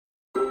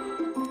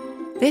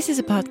This is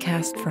a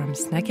podcast from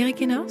Snakerik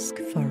in Ask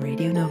for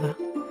Radio Nova.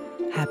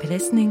 Happy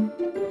listening.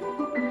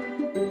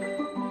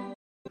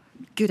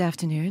 Good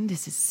afternoon.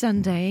 This is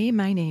Sunday.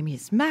 My name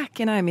is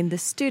Mac and I'm in the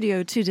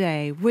studio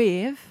today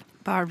with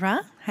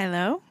Barbara.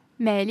 Hello.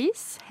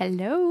 Melis.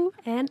 Hello.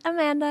 And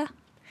Amanda.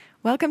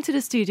 Welcome to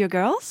the studio,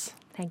 girls.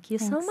 Thank you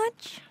so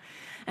much.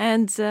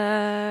 And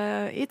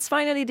it's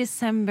finally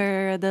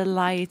December. The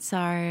lights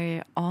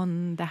are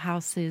on the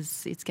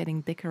houses. It's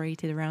getting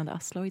decorated around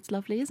Oslo. It's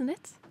lovely, isn't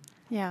it?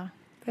 Yeah.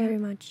 Very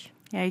much.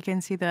 Yeah, you can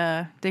see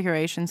the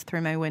decorations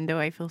through my window.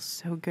 I feel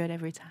so good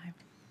every time.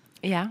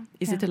 Yeah.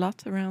 Is it a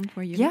lot around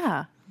where you live?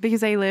 Yeah,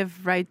 because I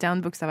live right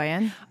down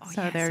Bukstavaien.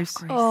 So yes, there's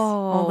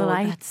all the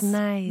lights. That's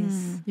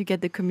nice. You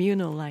get the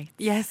communal lights.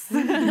 Yes.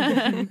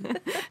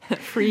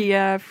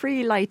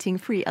 free lighting,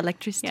 free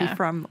electricity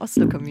from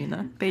Oslo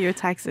Kommune. Pay your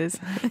taxes.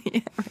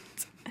 Yeah,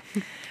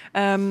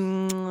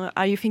 right.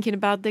 Are you thinking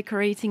about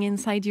decorating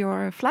inside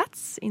your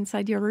flats,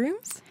 inside your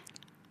rooms?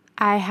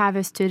 I have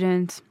a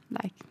student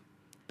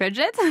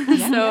budget,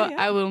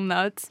 I will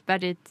not.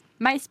 But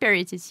my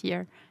spirit is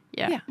here.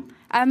 Yeah.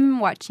 I'm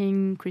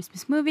watching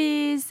Christmas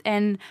movies,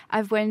 and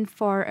I've went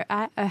for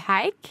a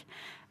hike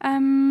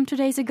 2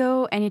 days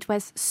ago, and it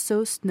was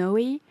so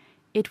snowy.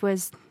 It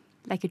was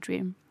like a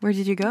dream. Where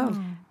did you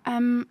go?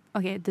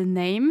 Okay, the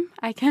name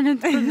I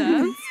cannot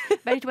pronounce,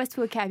 but it was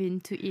to a cabin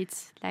to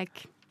eat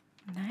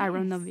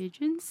around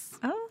Norwegians.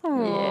 Oh,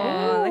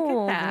 yeah, look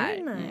at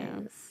that. Very nice.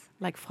 Yeah.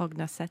 Like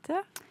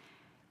Frognersettet?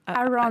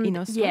 Around, in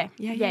Oslo?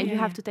 Yeah, you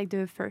have to take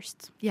the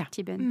first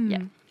Tiben.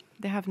 Yeah.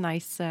 They have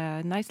nice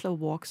little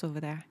walks over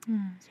there.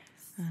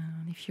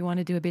 If you want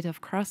to do a bit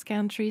of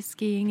cross-country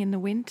skiing in the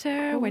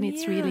winter when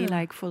it's really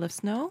full of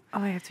snow.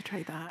 Oh, I have to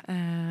try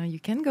that. You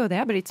can go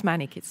there, but it's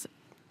manic.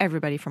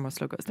 Everybody from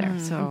Oslo goes there,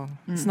 so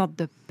it's not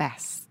the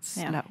best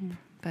slope.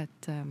 But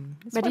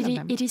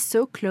it is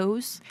so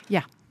close.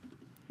 Yeah,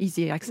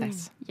 easy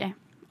access. Yeah,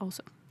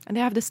 also. And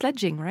they have the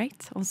sledging,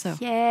 right? Also.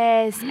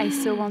 Yes, I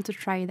so want to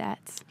try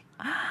that.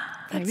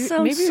 Maybe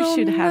we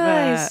should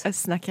have a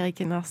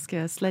Snakerik in Ask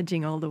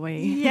sledging all the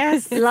way.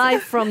 Yes,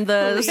 live from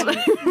the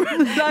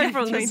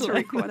trying to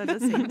record at the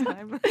same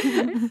time.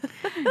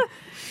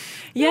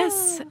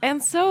 Yes,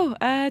 and so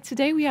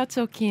today we are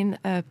talking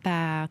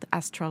about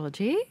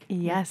astrology.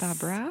 Yes,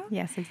 Barbara.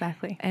 Yes,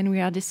 exactly. And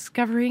we are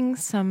discovering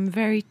some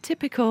very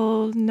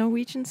typical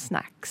Norwegian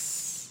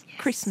snacks. Yes.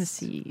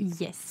 Christmassy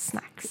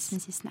snacks.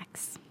 Christmassy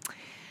snacks.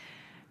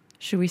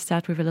 Should we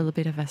start with a little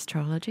bit of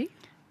astrology?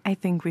 I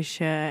think we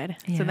should.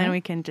 Yeah. So then we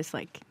can just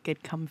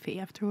get comfy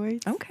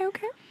afterwards.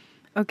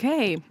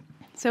 Okay.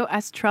 So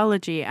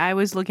astrology, I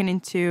was looking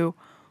into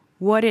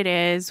what it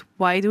is.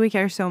 Why do we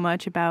care so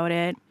much about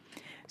it?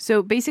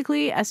 So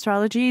basically,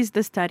 astrology is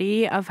the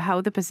study of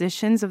how the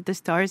positions of the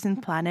stars and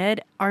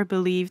planet are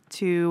believed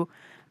to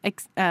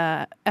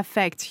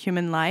affect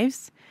human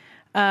lives.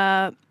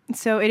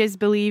 So it is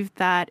believed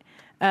that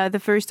the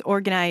first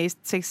organized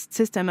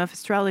system of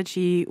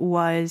astrology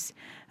was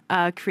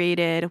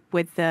created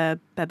with the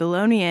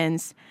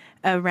Babylonians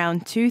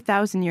around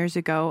 2,000 years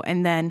ago,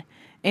 and then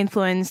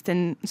influenced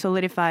and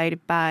solidified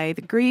by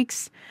the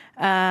Greeks,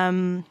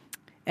 and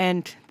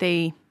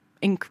they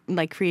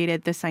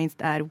created the science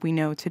that we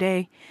know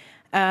today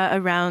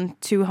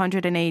around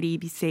 280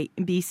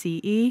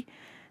 BCE,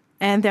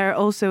 and they're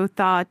also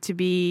thought to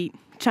be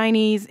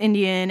Chinese,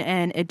 Indian,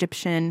 and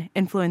Egyptian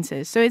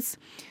influences. So it's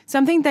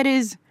something that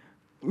is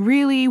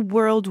really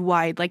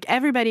worldwide.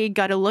 Everybody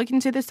got to look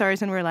into the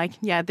stars and we're like,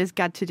 yeah, this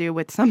got to do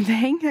with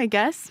something, I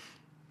guess.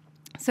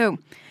 So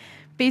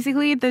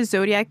basically, the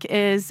zodiac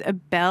is a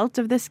belt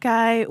of the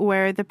sky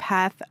where the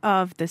path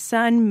of the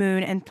sun,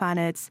 moon, and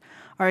planets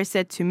are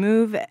said to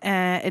move.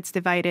 It's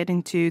divided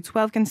into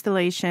 12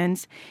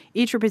 constellations,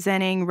 each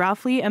representing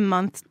roughly a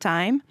month's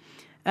time,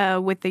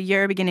 with the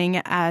year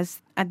beginning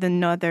as at the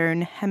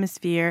northern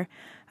hemisphere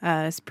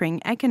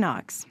spring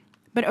equinox.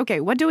 But okay,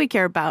 what do we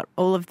care about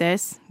all of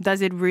this?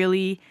 Does it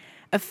really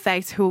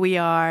affect who we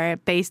are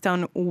based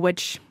on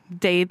which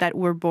day that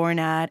we're born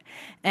at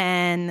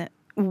and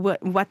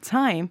what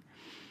time?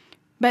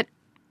 But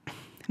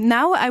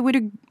now I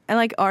would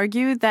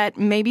argue that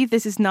maybe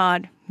this is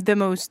not the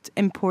most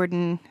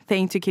important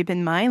thing to keep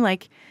in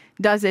mind.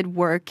 Does it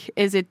work?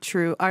 Is it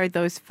true? Are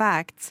those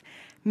facts?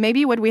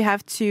 Maybe what we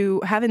have to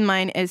have in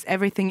mind is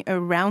everything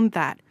around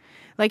that.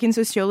 In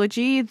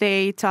sociology,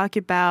 they talk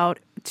about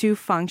two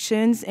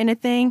functions in a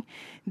thing.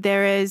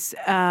 There is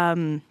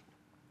an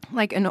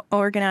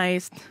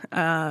organized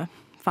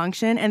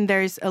function, and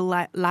there's a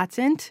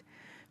latent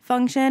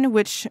function,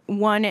 which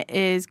one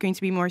is going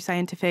to be more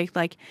scientific,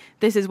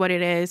 this is what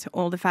it is,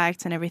 all the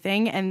facts and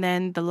everything. And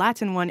then the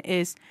Latin one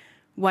is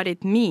what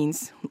it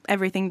means,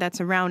 everything that's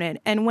around it.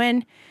 And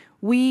when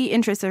we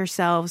interest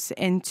ourselves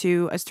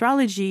into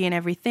astrology and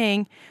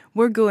everything,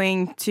 we're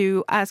going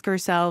to ask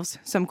ourselves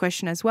some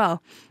question as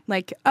well.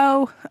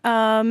 I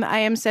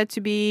am said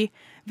to be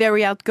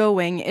very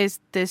outgoing. Is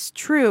this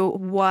true?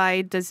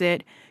 Why does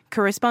it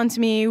correspond to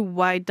me?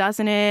 Why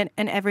doesn't it?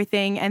 And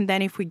everything. And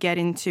then if we get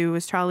into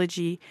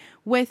astrology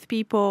with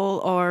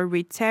people or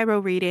read tarot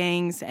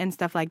readings and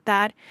stuff like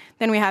that,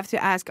 then we have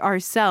to ask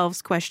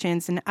ourselves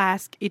questions and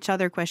ask each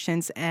other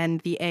questions.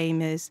 And the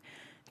aim is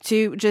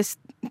to just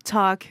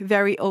talk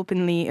very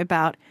openly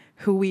about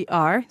who we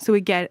are. So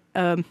we get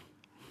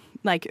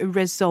like a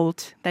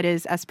result that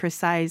is as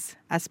precise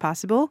as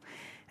possible.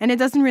 And it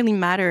doesn't really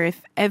matter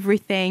if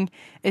everything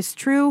is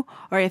true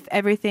or if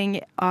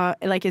everything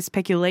like is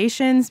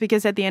speculations,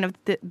 because at the end of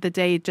the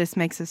day, it just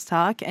makes us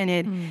talk and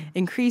it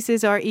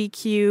increases our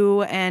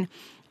EQ and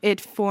it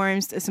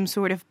forms some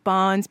sort of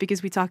bonds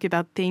because we talk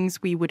about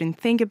things we wouldn't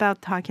think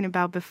about talking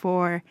about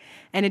before.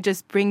 And it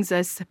just brings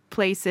us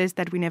places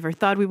that we never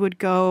thought we would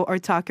go or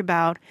talk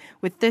about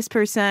with this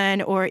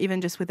person or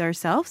even just with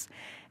ourselves.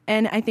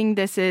 And I think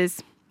this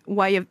is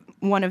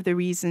one of the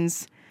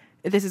reasons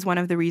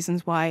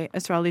why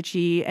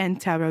astrology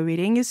and tarot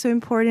reading is so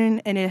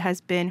important, and it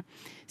has been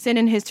seen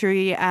in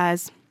history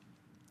as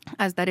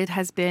that it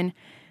has been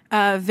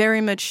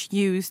very much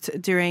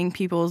used during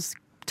people's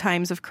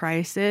times of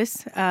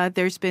crisis.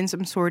 There's been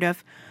some sort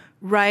of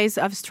rise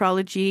of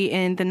astrology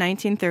in the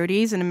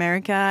 1930s in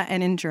America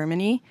and in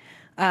Germany.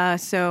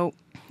 So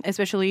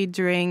especially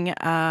during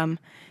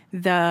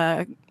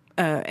the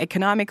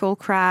economical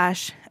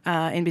crash,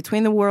 in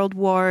between the world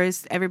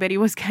wars, everybody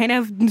was kind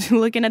of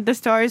looking at the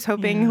stars,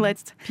 hoping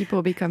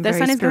people become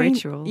very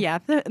spiritual.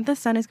 The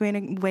sun is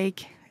going to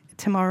wake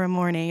tomorrow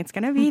morning. It's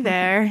going to be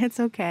there. It's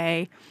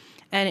okay.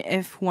 And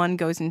if one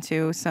goes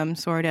into some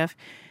sort of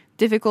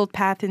difficult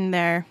path in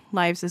their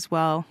lives as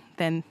well,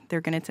 then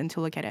they're going to tend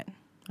to look at it.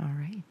 All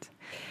right.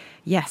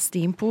 Yes,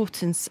 the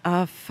importance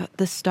of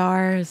the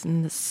stars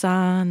and the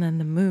sun and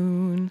the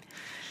moon.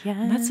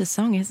 Yeah, that's a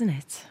song, isn't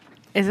it?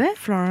 Is it?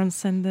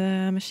 Florence and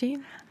the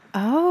Machine.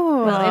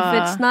 Oh. Well,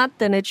 if it's not,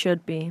 then it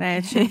should be.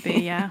 It should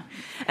be, yeah.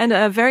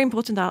 And very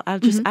important, I'll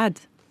just add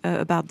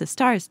about the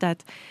stars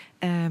that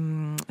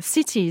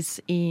cities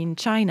in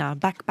China,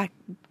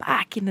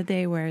 back in the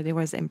day where there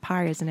was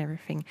empires and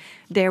everything,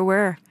 they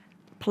were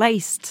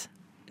placed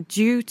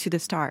due to the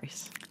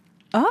stars.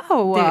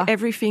 Oh.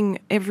 Every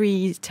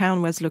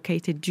town was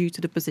located due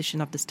to the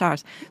position of the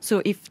stars.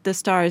 So if the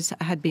stars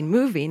had been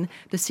moving,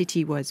 the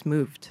city was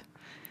moved.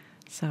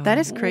 So that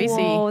is crazy.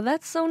 Whoa,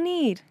 that's so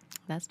neat.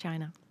 That's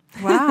China.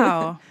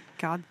 Wow.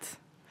 God,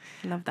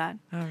 love that.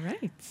 All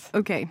right.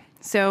 Okay,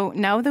 so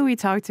now that we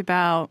talked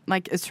about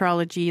like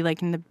astrology,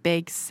 like in the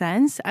big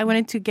sense, I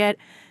wanted to get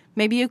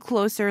maybe a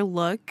closer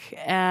look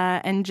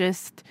and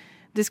just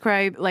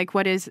describe like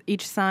what is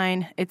each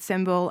sign, its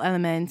symbol,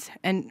 element,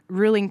 and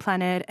ruling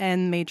planet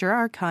and major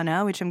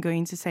arcana, which I'm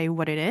going to say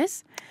what it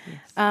is.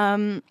 Yes.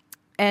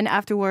 And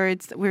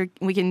afterwards,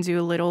 we can do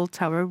a little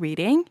tarot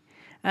reading.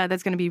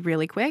 That's going to be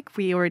really quick.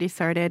 We already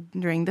started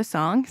during the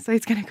song, so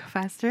it's going to go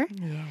faster.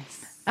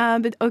 Yes.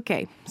 But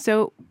okay,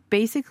 so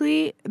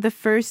basically the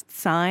first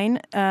sign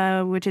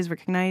which is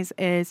recognized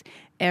is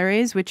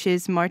Aries, which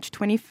is March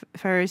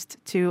 21st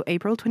to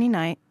April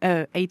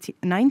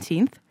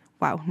 19th.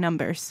 Wow,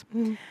 numbers.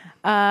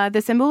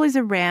 The symbol is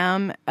a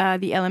ram.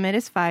 The element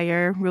is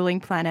fire, ruling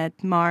planet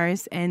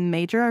Mars, and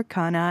major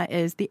arcana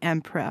is the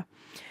Emperor.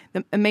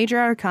 The major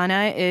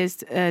arcana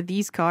is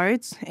these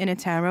cards. In a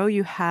tarot,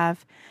 you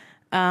have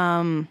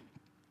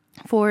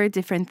 4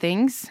 different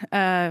things,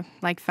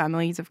 like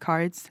families of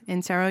cards.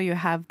 In tarot, you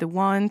have the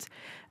wand,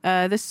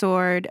 the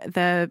sword,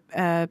 the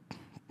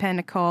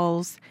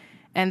pentacles,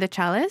 and the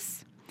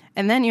chalice.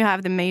 And then you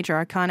have the major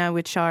arcana,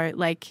 which are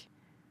like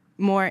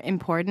more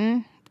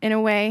important in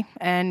a way,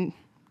 and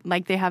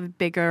like they have a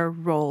bigger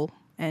role,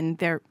 and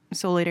they're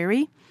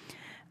solitary.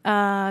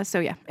 So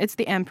yeah, it's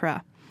the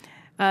Emperor.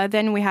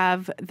 Then we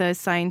have the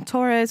sign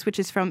Taurus, which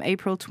is from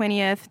April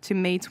 20th to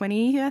May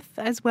 20th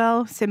as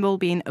well. Symbol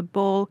being a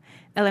bull.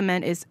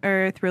 Element is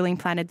Earth, ruling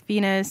planet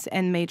Venus,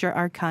 and major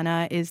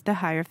arcana is the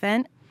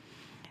Hierophant.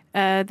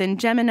 Then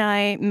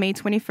Gemini, May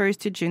 21st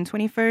to June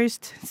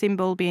 21st.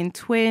 Symbol being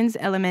twins.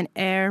 Element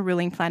air,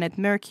 ruling planet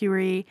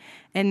Mercury,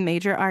 and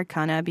major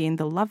arcana being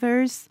the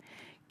Lovers.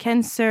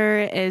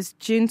 Cancer is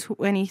June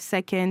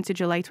 22nd to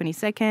July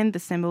 22nd. The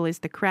symbol is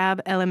the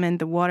crab. Element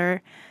the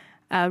water.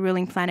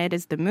 Ruling planet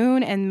is the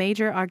moon, and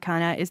major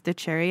arcana is the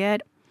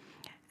chariot.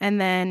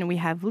 And then we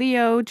have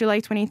Leo,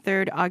 July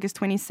 23rd, August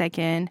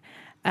 22nd,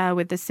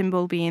 with the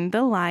symbol being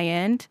the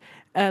lion.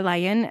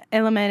 Lion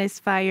element is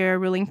fire,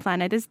 ruling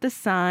planet is the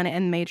sun,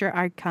 and major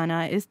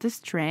arcana is the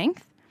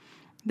strength.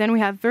 Then we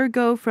have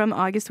Virgo from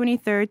August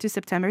 23rd to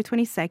September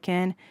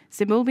 22nd,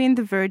 symbol being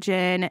the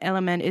Virgin,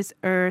 element is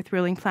earth,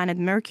 ruling planet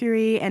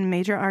Mercury, and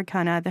major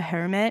arcana the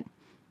Hermit.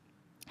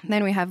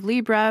 Then we have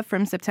Libra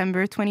from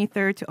September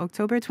 23rd to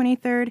October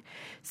 23rd,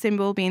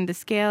 symbol being the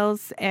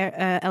scales,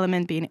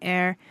 element being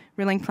air,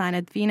 ruling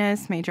planet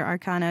Venus, major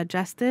arcana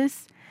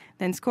Justice.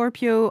 Then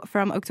Scorpio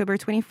from October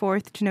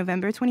 24th to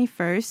November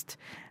 21st,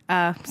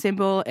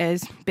 symbol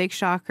is big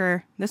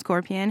shocker, the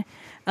Scorpion.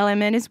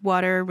 Element is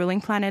water,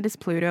 ruling planet is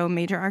Pluto,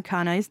 major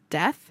arcana is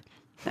Death.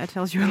 That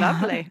tells you a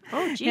lot. Lovely.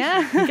 Oh, geez.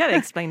 Yeah. You gotta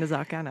explain the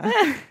arcana.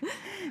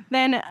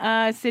 Then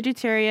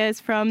Sagittarius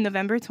from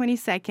November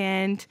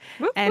 22nd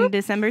and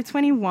December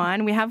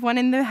 21. We have one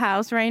in the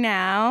house right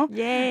now.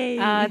 Yay.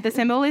 The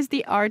symbol is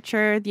the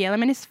archer. The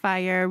element is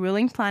fire.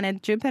 Ruling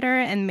planet Jupiter,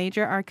 and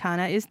major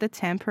arcana is the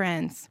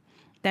temperance.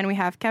 Then we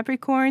have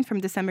Capricorn from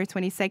December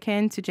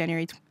 22nd to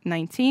January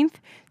 19th.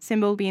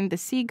 Symbol being the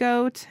sea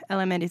goat.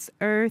 Element is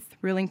earth.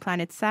 Ruling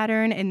planet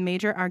Saturn, and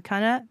major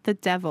arcana the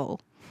devil.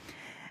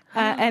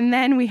 And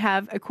then we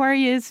have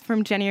Aquarius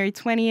from January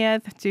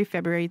 20th to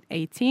February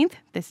 18th.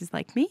 This is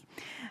like me.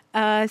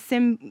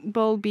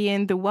 Symbol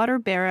being the water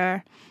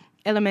bearer.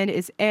 Element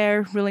is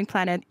air. Ruling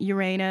planet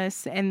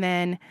Uranus. And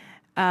then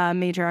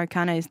major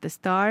arcana is the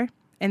star.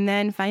 And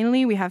then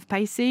finally, we have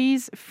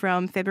Pisces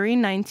from February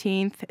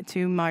 19th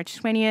to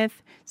March 20th.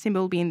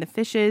 Symbol being the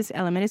fishes.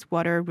 Element is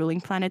water. Ruling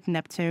planet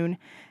Neptune.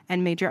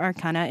 And major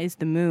arcana is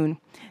the moon.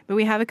 But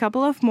we have a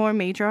couple of more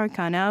major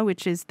arcana,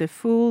 which is the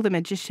Fool, the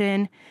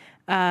Magician,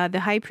 the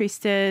High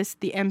Priestess,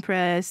 the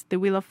Empress, the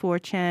Wheel of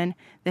Fortune,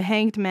 the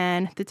Hanged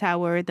Man, the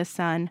Tower, the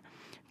Sun,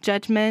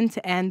 Judgment,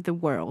 and the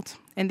World.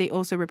 And they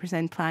also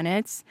represent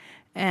planets,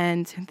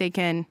 and they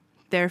can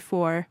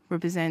therefore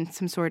represent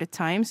some sort of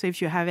time. So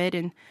if you have it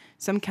in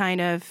some kind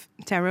of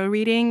tarot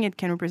reading, it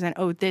can represent,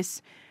 oh,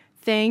 this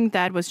thing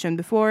that was shown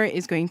before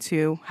is going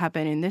to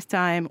happen in this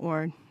time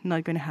or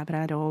not going to happen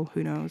at all.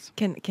 Who knows?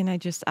 Can I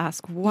just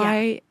ask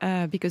why?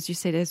 Because you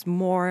say there's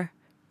more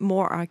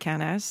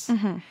arcanas.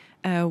 Mm-hmm.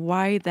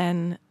 Why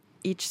then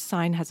each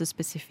sign has a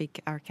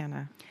specific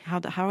arcana?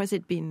 How has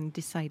it been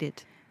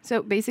decided?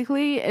 So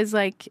basically, it's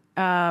like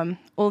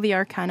all the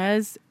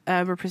arcanas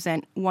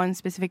represent one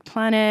specific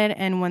planet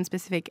and one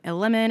specific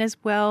element as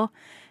well.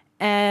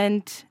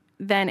 And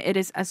then it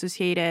is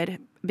associated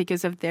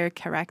because of their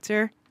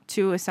character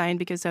to a sign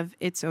because of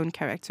its own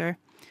character.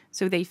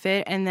 So they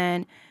fit. And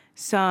then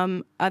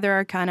some other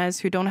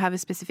arcanas who don't have a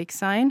specific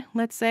sign,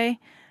 let's say,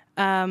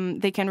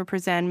 they can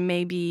represent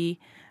maybe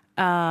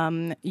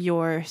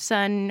your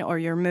sun or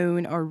your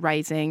moon or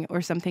rising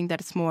or something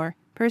that is more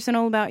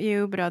personal about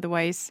you, but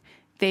otherwise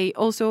they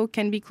also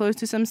can be close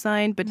to some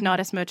sign, but not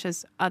as much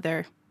as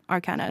other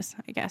arcanas,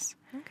 I guess.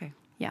 Okay.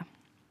 Yeah.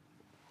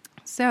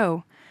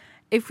 So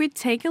if we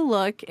take a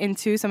look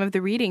into some of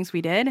the readings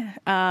we did,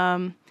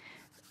 I'm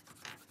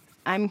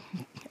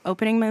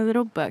opening my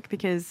little book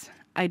because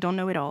I don't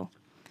know it all.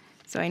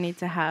 So I need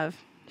to have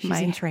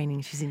She's in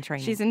training. She's in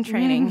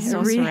training.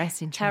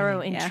 Sorceress in training.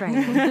 Tarot in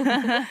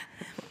training.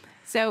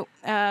 So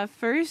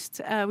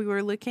first, we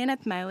were looking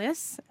at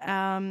Malice.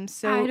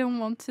 So I don't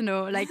want to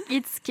know. Like,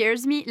 it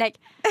scares me. Like,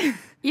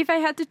 if I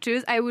had to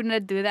choose, I would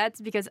not do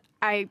that because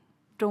I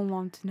don't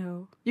want to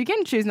know. you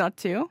can choose not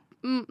to.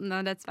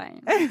 No, that's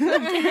fine.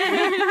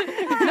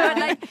 No,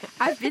 like,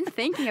 I've been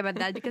thinking about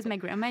that because my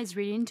grandma is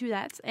really into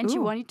that and she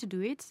wanted to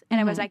do it.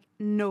 And I was like,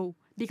 no,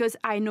 because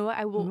I know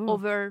I will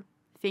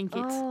overthink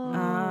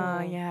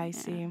it. Yeah, I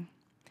see.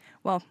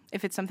 Well,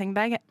 if it's something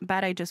bad,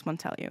 I just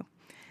won't tell you.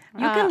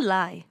 You can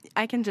lie.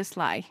 I can just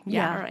lie.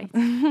 Yeah, all right.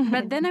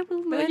 But then I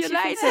will know you if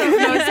lied. it's so.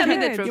 No, tell me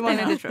the truth. You Tell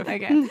want me the truth.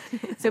 Okay.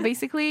 So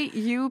basically,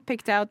 you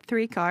picked out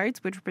 3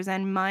 cards, which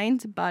represent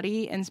mind,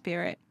 body, and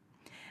spirit.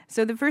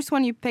 So the first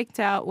one you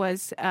picked out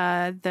was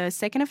the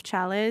Second of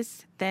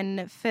Chalice,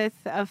 then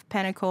Fifth of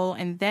Pentacle,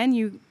 and then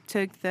you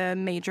took the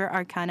major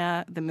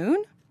arcana, the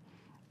Moon.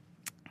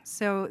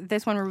 So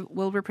this one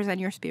will represent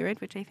your spirit,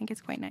 which I think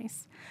is quite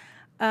nice.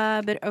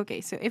 But okay,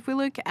 so if we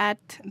look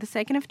at the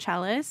Second of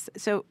Chalice,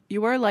 so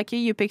you were lucky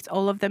you picked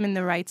all of them in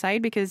the right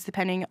side because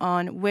depending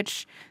on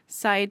which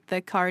side the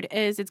card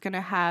is, it's going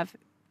to have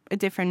a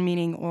different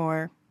meaning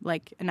or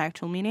like an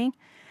actual meaning.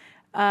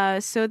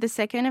 So the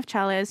Second of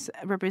Chalice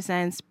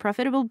represents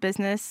profitable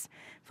business,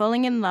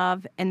 falling in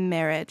love, and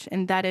marriage.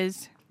 And that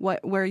is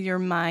where your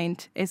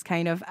mind is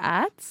kind of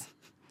at.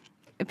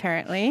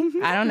 Apparently.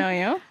 I don't know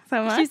you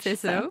so much. She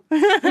says so.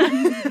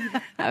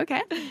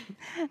 Okay.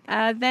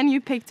 Then you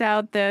picked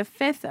out the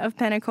Fifth of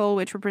Pentacle,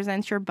 which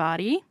represents your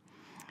body,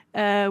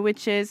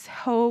 which is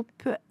hope,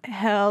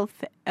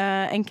 health,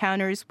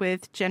 encounters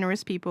with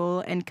generous people,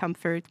 and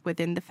comfort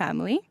within the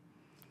family.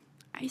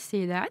 I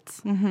see that.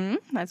 Mm-hmm.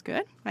 That's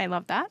good. I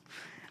love that.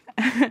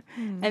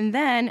 And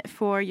then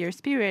for your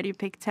spirit, you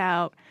picked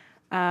out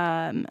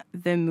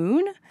the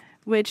Moon,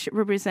 which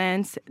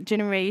represents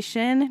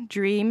generation,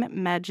 dream,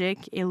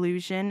 magic,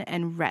 illusion,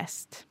 and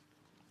rest.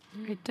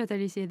 I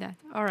totally see that.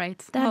 All right.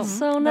 That's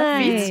so That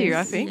nice. fits you,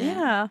 I think.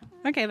 Yeah.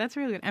 Okay, that's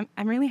really good.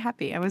 I'm really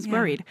happy. I was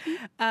worried.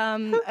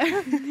 Okay.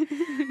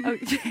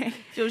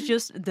 It was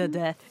just the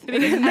death.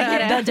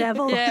 The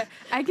devil. Yeah,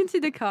 I can see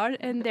the card,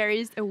 and there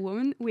is a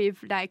woman with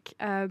like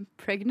a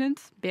pregnant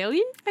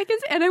belly. I can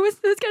see, and I was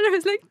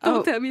like,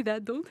 don't tell me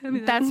that. Don't tell me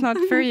that. That's not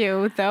for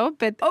you, though,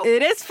 but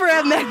it is for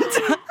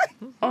Amanda.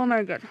 Oh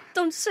my god.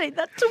 Don't say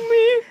that to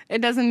me.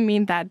 It doesn't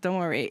mean that. Don't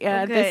worry.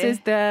 This is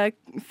the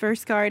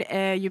first card.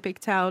 You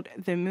picked out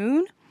the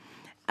Moon.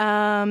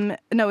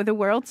 No, the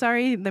World.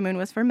 Sorry, the Moon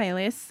was for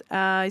Melis.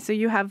 So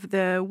you have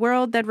the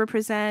World that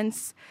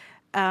represents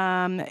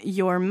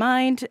your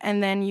mind,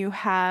 and then you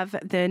have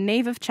the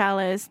Knave of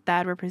Chalice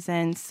that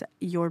represents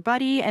your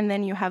body, and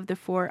then you have the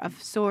Four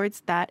of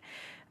Swords that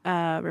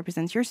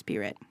represents your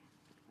spirit.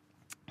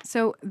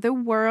 So the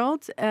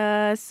world,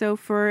 so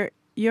for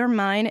your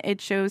mind, it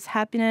shows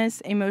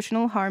happiness,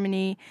 emotional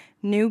harmony,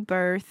 new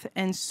birth,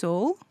 and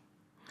soul.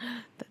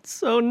 That's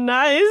so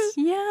nice.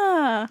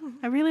 Yeah,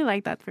 I really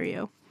like that for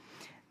you.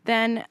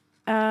 Then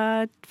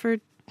for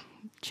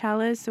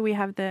Chalice, so we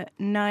have the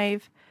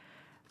Knave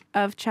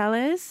of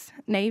Chalice.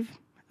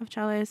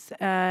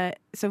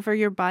 So for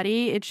your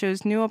body, it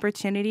shows new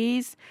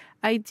opportunities,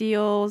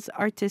 ideals,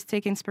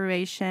 artistic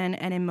inspiration,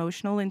 and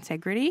emotional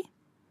integrity.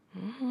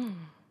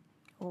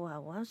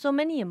 Wow. So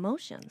many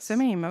emotions. So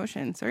many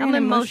emotions. I'm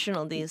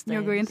emotional these days.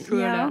 You're going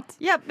through a lot.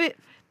 Yeah, but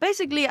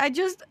basically, I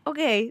just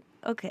okay.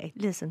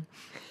 Listen,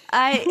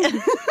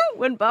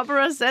 when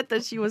Barbara said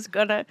that she was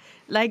gonna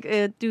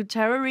do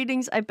tarot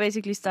readings, I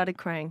basically started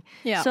crying.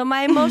 Yeah. So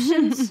my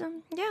emotions,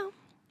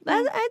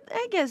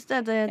 I guess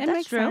that It that's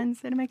makes true.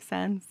 sense. It makes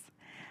sense.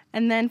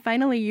 And then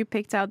finally, you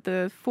picked out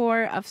the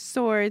Four of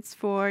Swords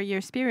for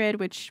your spirit,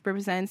 which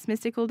represents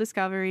mystical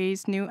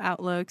discoveries, new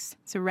outlooks,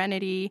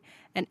 serenity,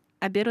 and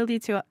ability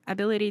to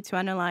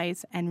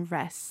analyze and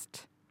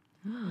rest.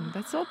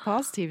 That's so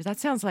positive. That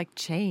sounds like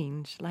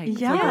change, like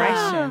Yeah.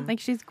 progression. Like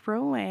she's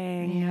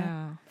growing.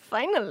 Yeah.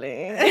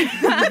 Finally.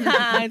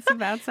 It's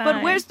about time.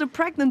 But where's the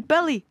pregnant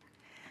belly?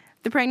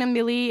 The pregnant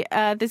Billy,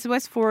 this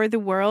was for the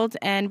world,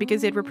 and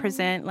because it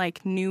represent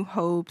like new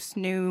hopes,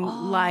 new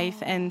life,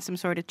 and some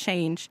sort of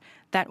change.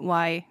 That's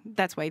why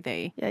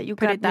they You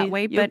put got it that me,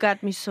 way. You But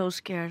got me so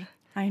scared.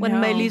 I know. When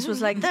Maylise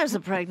was like, "There's a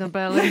pregnant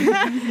belly,"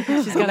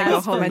 She's gonna go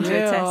home and do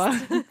a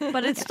test.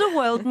 but it's the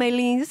world,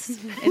 Maylise.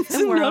 It's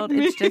the world.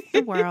 It's just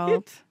the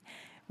world.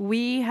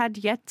 We had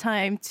yet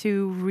time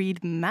to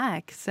read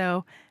Mac,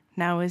 so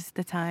now is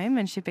the time.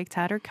 And she picked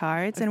out her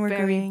cards, and we're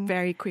going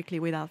very quickly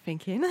without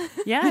thinking.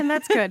 Yeah, and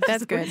that's good.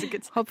 That's good. It's a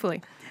good sign.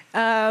 Hopefully.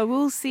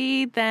 We'll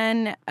see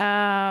then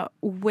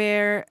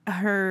where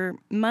her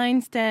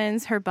mind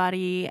stands, her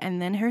body,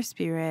 and then her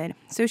spirit.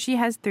 So she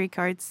has 3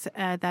 cards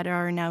that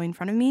are now in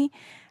front of me.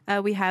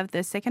 We have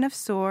the Second of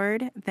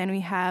Sword. Then we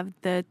have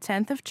the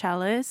 10th of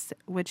Chalice,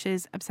 which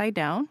is upside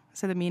down.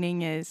 So the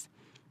meaning is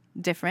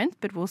different,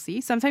 but we'll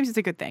see. Sometimes it's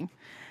a good thing.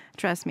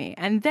 Trust me.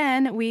 And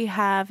then we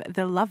have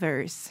the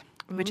Lovers,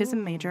 which is a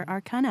major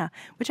arcana,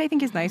 which I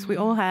think is nice. We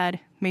all had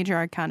major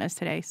arcanas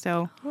today,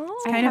 so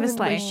it's kind of a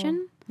sleigh.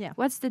 Question. Yeah.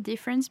 What's the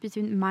difference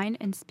between mind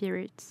and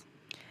spirit?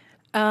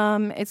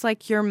 It's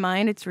like your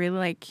mind. It's really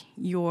like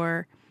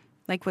your,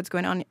 like what's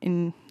going on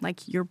in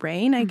like your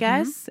brain, I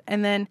guess.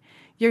 And then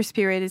your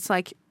spirit, it's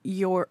like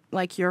your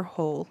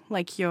whole,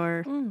 like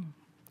your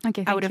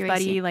Okay, out of I see.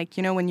 body. Like,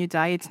 you know, when you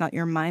die, it's not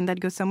your mind that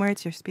goes somewhere.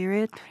 It's your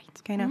spirit.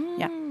 It's kind of,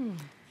 yeah.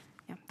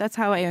 That's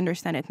how I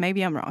understand it.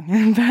 Maybe I'm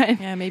wrong. But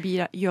Yeah,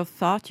 maybe your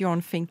thought, your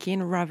own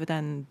thinking, rather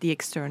than the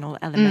external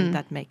element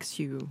that makes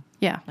you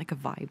like a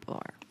vibe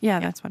or... yeah,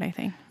 that's what I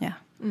think. Yeah.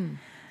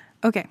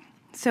 Okay.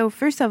 So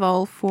first of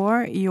all,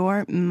 for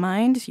your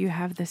mind, you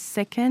have the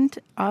Second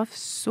of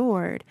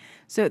Sword.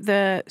 So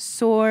the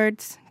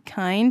swords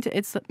kind,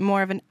 it's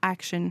more of an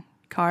action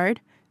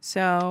card.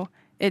 So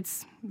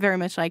it's very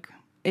much like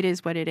it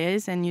is what it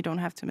is, and you don't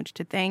have too much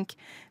to think.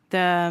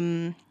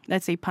 The,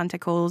 let's say,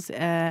 Pentacles,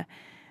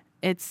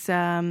 it's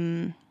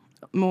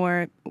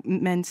more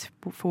meant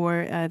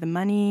for the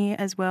money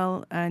as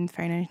well and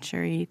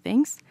financial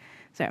things.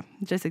 So,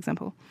 just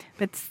example.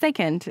 But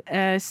second,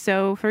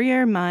 so for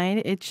your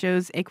mind, it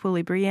shows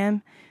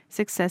equilibrium,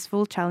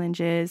 successful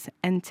challenges,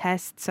 and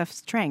tests of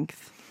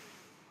strength.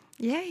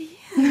 Yay.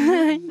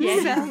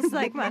 Sounds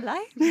like my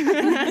life.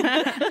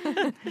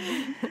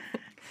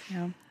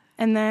 Yeah.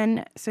 And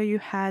then, so you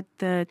had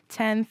the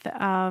 10th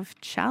of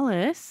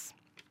Chalice,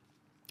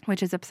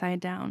 which is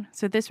upside down.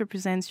 So this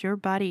represents your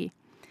body.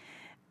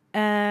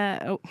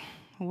 It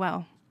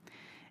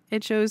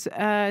shows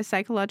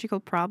psychological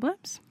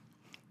problems,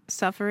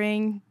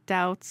 suffering,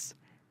 doubts,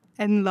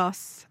 and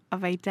loss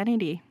of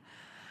identity.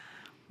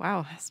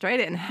 Wow,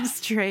 straight in.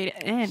 Straight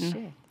in.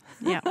 Shit.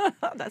 Yeah,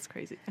 That's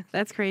crazy.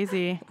 that's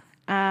crazy.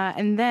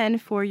 And then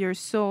for your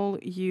soul,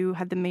 you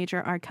had the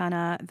major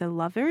arcana, the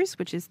Lovers,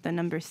 which is the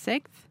number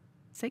 6,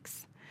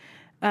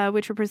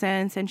 which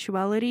represents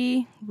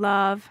sensuality,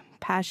 love,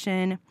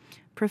 passion,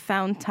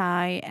 profound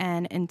tie,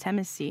 and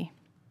intimacy.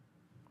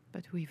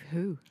 But with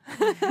who?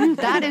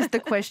 That is the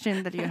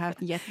question that you have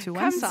yet to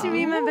answer. Come to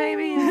me, my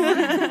baby.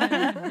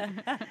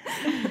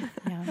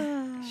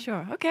 Yeah.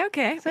 Sure.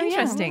 Okay. So, yeah.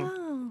 Interesting.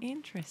 Wow.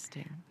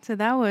 Interesting. So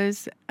that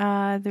was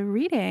the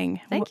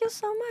reading. Thank you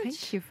so much.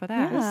 Thank you for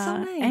that. That's so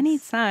nice.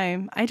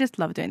 Anytime. I just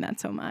love doing that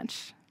so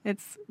much.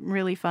 It's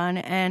really fun.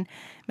 And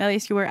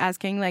Melis, you were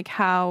asking like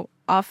how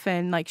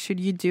often like should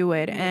you do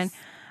it? Yes.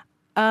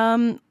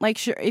 And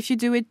sure, if you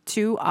do it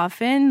too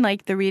often,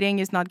 like the reading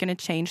is not going to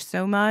change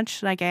so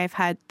much. Like I've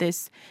had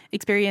this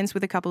experience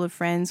with a couple of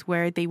friends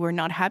where they were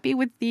not happy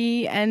with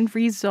the end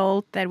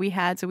result that we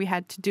had, so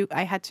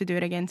I had to do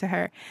it again to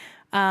her.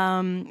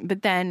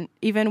 But then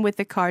even with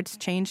the cards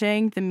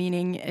changing, the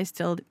meaning is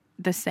still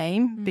the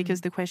same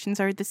because the questions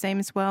are the same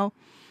as well.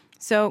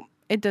 So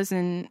it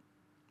doesn't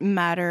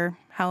matter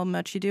how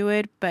much you do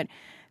it, but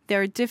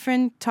there are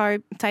different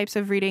types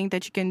of reading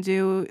that you can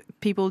do.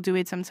 People do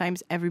it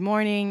sometimes every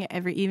morning,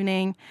 every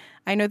evening.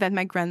 I know that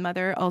my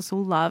grandmother also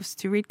loves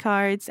to read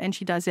cards, and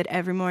she does it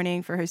every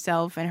morning for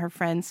herself and her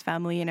friends,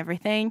 family, and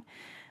everything.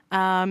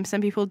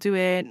 Some people do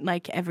it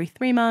like every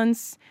 3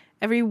 months,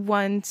 every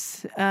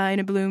once in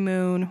a blue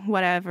moon,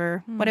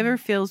 whatever. Whatever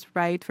feels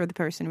right for the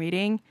person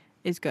reading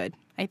is good,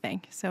 I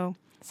think. So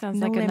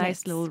sounds no like a limits.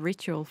 nice little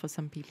ritual for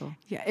some people.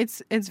 Yeah,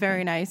 it's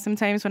very nice.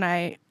 Sometimes when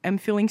I am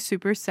feeling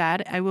super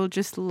sad, I will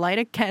just light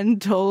a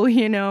candle,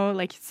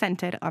 like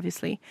scented,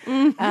 obviously,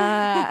 and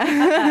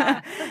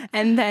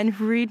then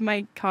read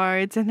my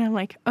cards, and I'm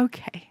like,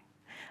 okay,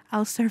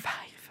 I'll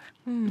survive.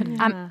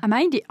 Am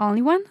I the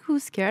only one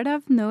who's scared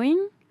of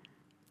knowing?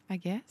 I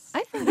guess.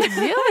 I think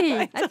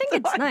Really? I think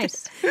it's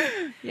nice.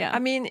 Yeah,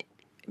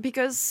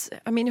 because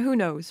who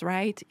knows,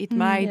 right? It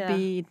might Yeah.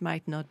 be, it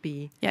might not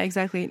be. Yeah,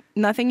 exactly.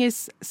 Nothing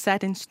is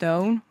set in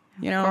stone,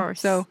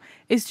 course. So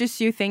it's just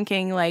you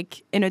thinking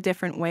like in a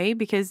different way,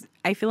 because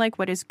I feel like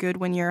what is good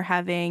when you're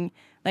having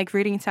like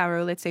reading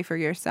tarot, let's say for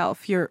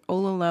yourself, you're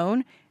all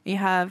alone, you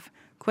have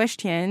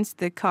questions,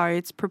 the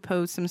cards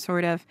propose some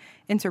sort of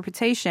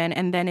interpretation,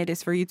 and then it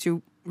is for you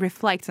to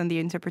reflect on the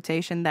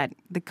interpretation that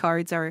the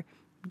cards are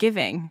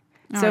giving.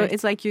 So right.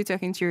 it's like you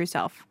talking to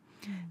yourself.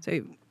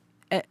 So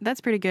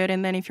that's pretty good.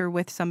 And then if you're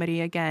with somebody,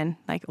 again,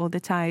 like all the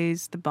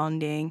ties, the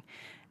bonding,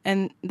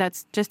 and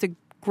that's just a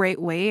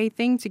great way, I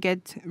think, to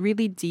get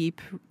really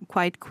deep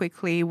quite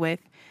quickly with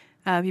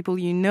people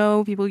you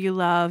know, people you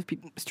love,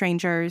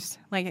 strangers.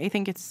 Like, I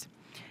think it's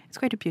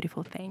quite a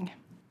beautiful thing.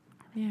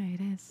 Yeah,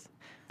 it is.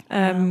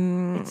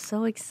 It's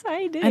so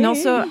exciting. And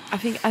also, I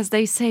think, as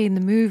they say in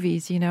the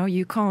movies,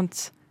 you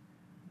can't,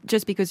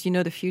 just because you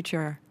know the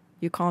future,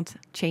 you can't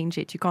change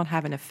it. You can't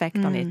have an effect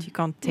on it. You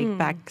can't take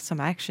back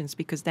some actions,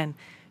 because then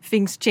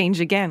things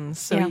change again.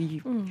 So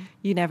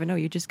you never know.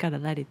 You just got to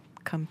let it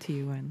come to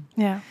you. And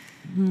Yeah.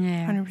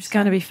 Yeah. it's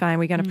going to be fine.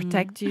 We're going to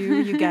protect you.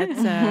 You get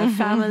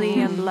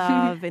family and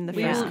love in the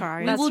first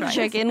card. We will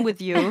check in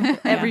with you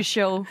every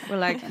show. We're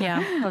like,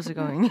 how's it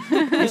going?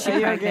 Is she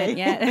pregnant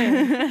yet?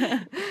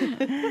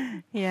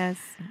 Yes.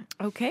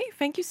 Okay.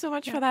 Thank you so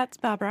much for that,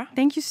 Barbara.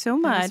 Thank you so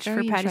was much for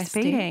very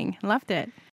participating. Loved it.